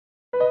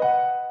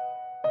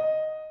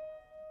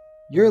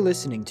You're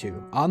listening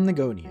to On the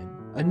Gonian,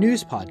 a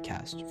news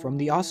podcast from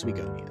the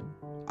Oswegonian.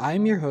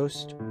 I'm your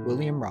host,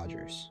 William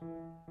Rogers.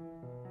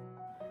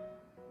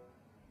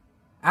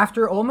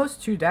 After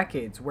almost 2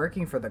 decades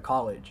working for the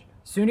college,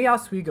 SUNY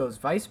Oswego's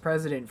Vice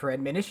President for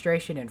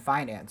Administration and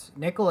Finance,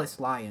 Nicholas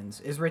Lyons,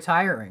 is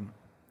retiring.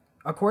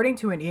 According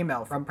to an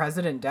email from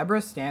President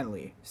Deborah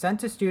Stanley sent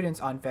to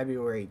students on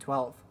February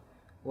 12th,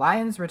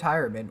 Lyons'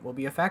 retirement will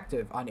be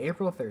effective on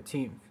April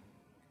 13th.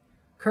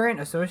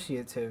 Current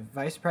Associative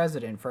Vice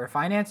President for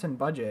Finance and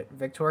Budget,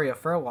 Victoria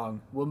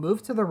Furlong, will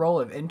move to the role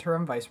of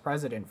Interim Vice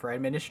President for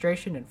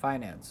Administration and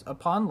Finance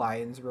upon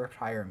Lyons'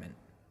 retirement.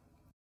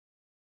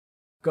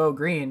 Go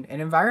Green,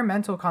 an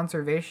environmental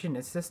conservation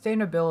and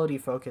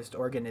sustainability-focused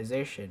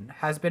organization,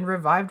 has been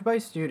revived by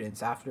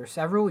students after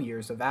several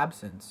years of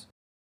absence.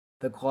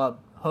 The club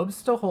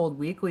hopes to hold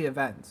weekly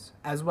events,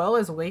 as well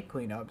as lake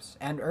cleanups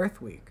and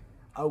Earth Week,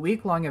 a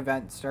week-long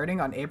event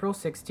starting on April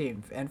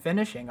 16th and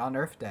finishing on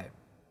Earth Day.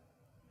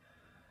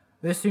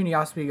 The SUNY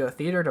Oswego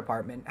Theater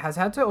Department has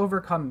had to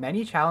overcome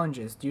many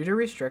challenges due to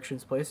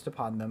restrictions placed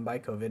upon them by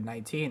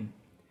COVID-19.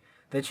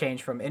 The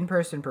change from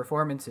in-person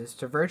performances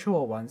to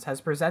virtual ones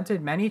has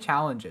presented many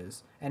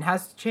challenges and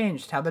has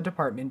changed how the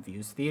department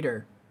views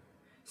theater.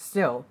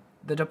 Still,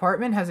 the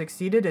department has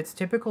exceeded its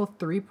typical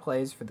 3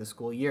 plays for the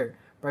school year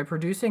by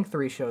producing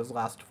 3 shows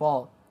last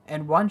fall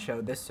and 1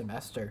 show this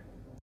semester.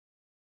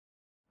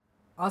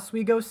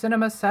 Oswego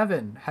Cinema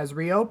 7 has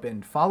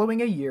reopened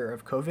following a year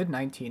of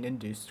COVID-19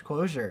 induced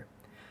closure.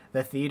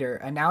 The theater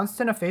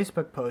announced in a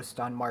Facebook post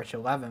on March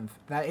 11th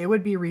that it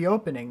would be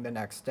reopening the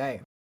next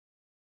day.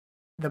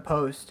 The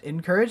post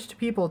encouraged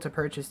people to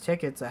purchase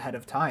tickets ahead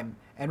of time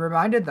and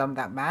reminded them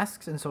that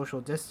masks and social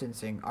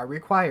distancing are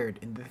required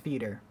in the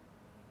theater.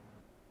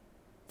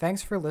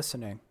 Thanks for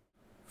listening.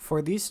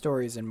 For these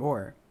stories and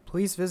more,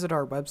 please visit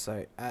our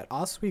website at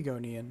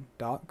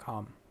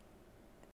oswegonian.com.